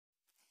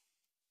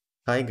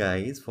Hi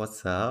guys,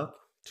 what's up?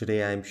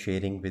 Today I'm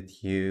sharing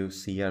with you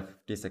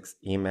CR-56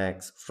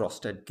 Amax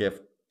Frosted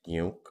Gift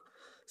Nuke.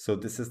 So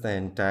this is the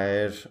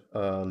entire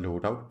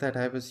loadout that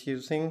I was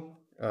using.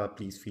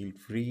 Please feel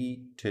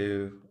free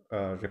to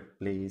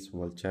replace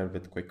Vulture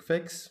with Quick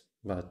Fix,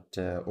 but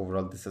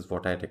overall this is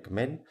what I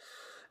recommend.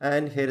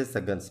 And here is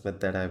the gunsmith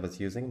that I was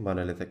using: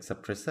 monolithic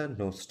suppressor,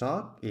 no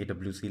stock,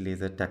 AWC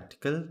laser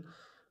tactical,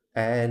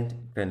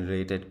 and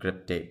granulated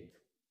grip tape.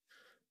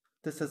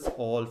 This is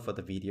all for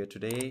the video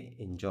today.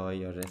 Enjoy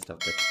your rest of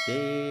the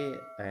day,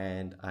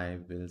 and I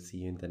will see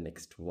you in the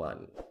next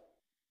one.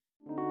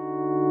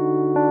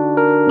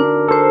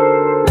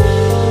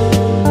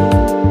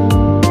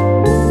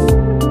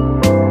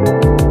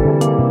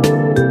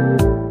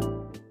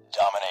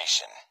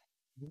 Domination.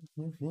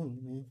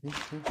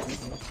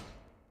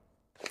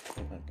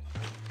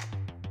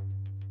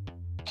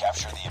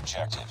 Capture the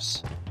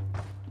objectives.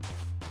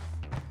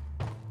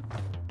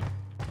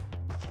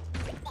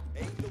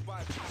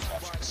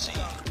 Capture C.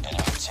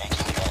 Enemy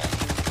taking A.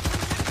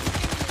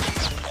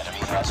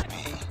 Enemy has B.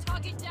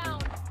 Target down.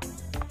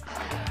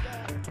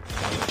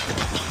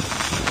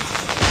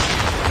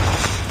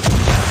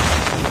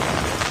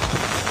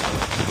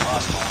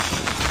 Lost the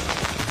lead.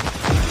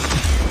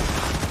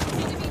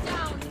 Enemy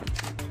down.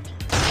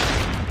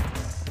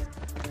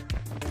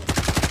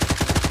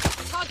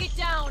 Target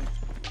down.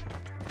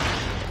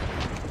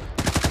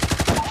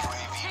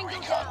 UAV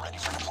recon ready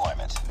for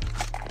deployment.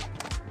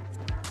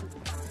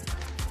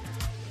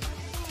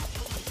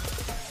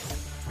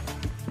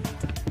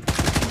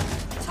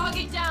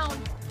 Target down.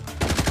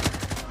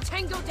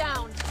 Tango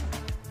down.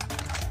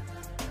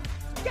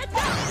 Get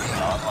down.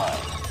 UAV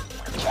online.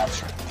 We're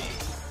capturing B.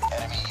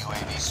 Enemy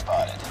UAV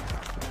spotted.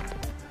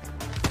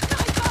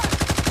 Sniper.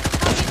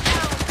 Target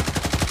down.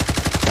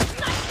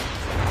 Sniper.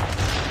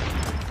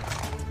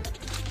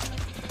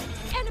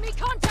 Enemy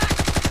contact.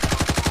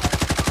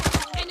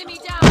 Enemy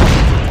down.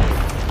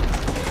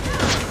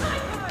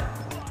 Sniper.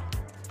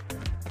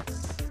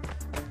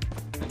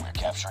 We're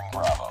capturing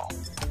Bravo.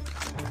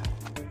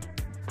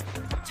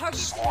 Target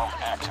Swarm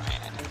down.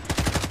 activated.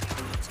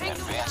 Tango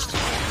Advanced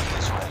down. UAV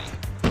is ready.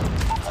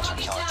 Hunter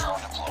killer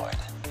drone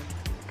deployed.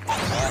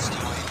 Advanced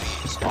UAV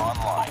is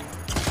online.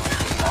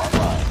 UAV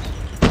online.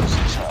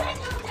 Losing Charlie.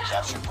 We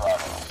captured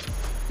Bravo.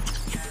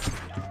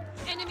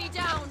 Enemy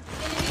down.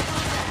 Enemy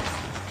contact.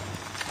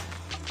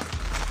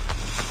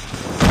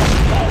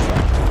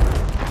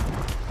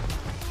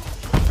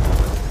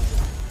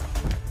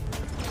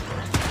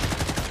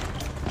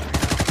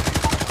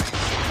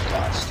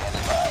 Recon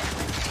standing by.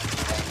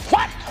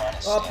 What? Recon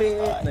is Stop standing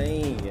it! by.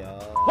 नहीं यार.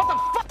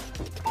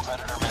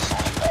 Predator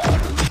missile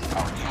inbound.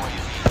 Our UAV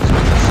is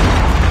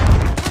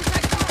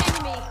Contact with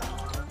enemy.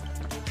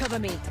 Cover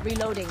me.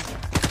 Reloading.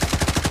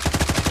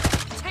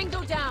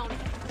 Tango down.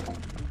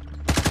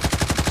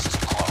 too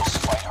close.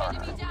 Fight harder.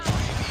 Enemy down.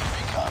 UAV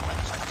recon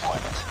ready for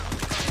deployment.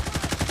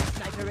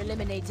 Sniper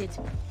eliminated.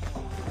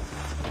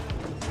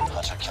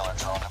 Hunter killer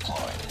drone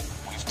deployed.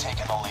 We've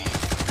taken the lead.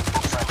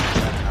 Friendly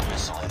Predator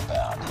missile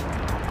inbound.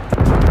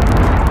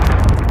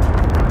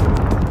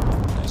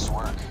 Nice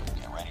work.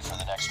 Get ready for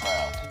the next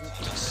round.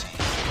 Taking C.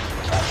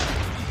 Captured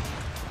B.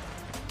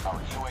 Our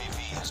UAV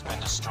has been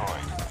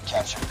destroyed. We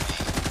captured B.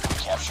 We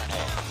captured A.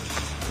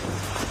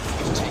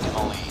 We've taken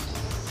the lead.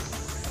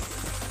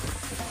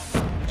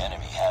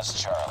 Enemy has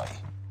Charlie.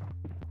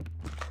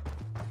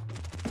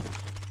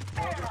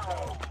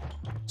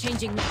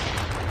 Changing.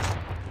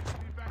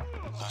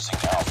 Losing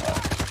Alpha.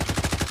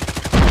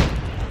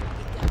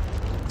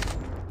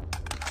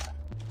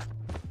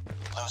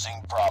 Losing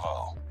Bravo.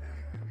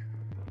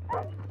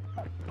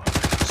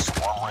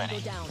 Swarm Go ready.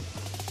 down.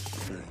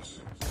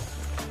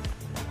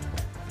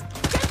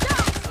 Get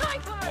down,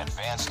 sniper!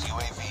 Advanced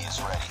UAV is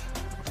ready.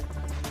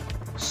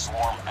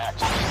 Swarm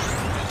activated.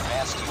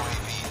 Advanced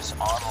UAV is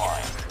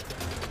online.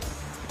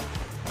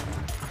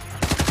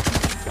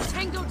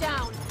 Tango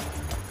down.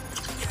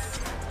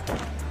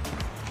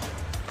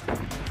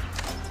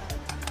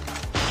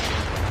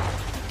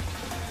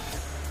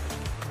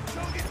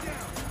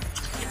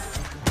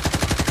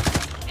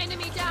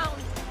 Enemy down.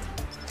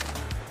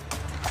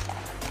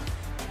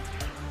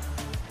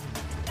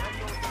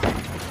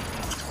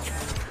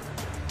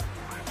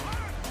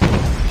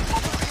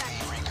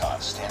 UAV recon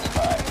standing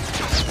by.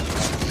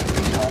 UAV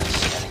recon is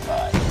standing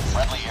by.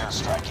 Friendly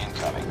airstrike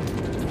incoming.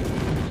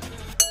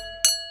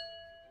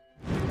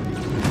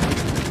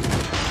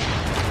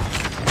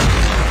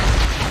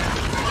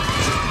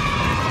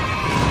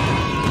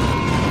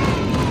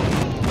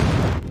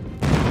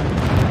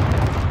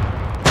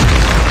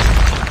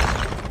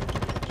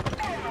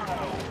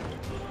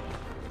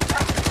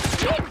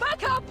 Need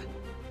backup!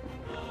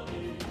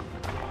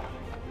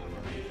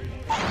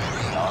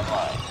 UAV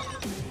online.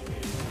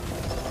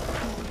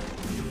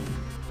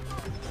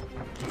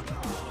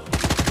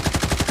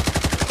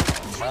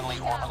 Friendly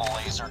orbital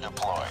laser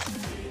deployed.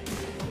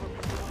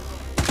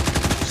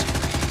 Using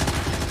B.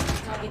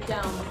 Target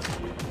down.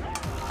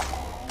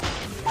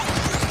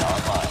 UAV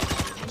online.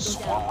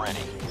 Swarm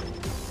ready.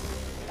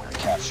 We're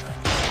capturing.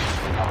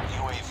 Our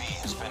UAV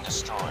has been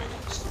destroyed.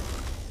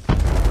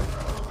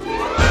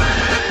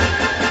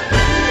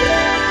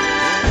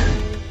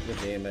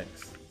 With Amax.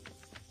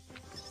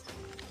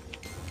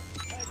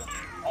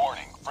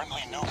 Warning,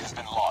 friendly nuke has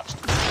been launched.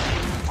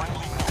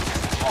 Friendly nuke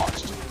has been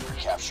launched.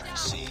 Capturing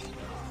C.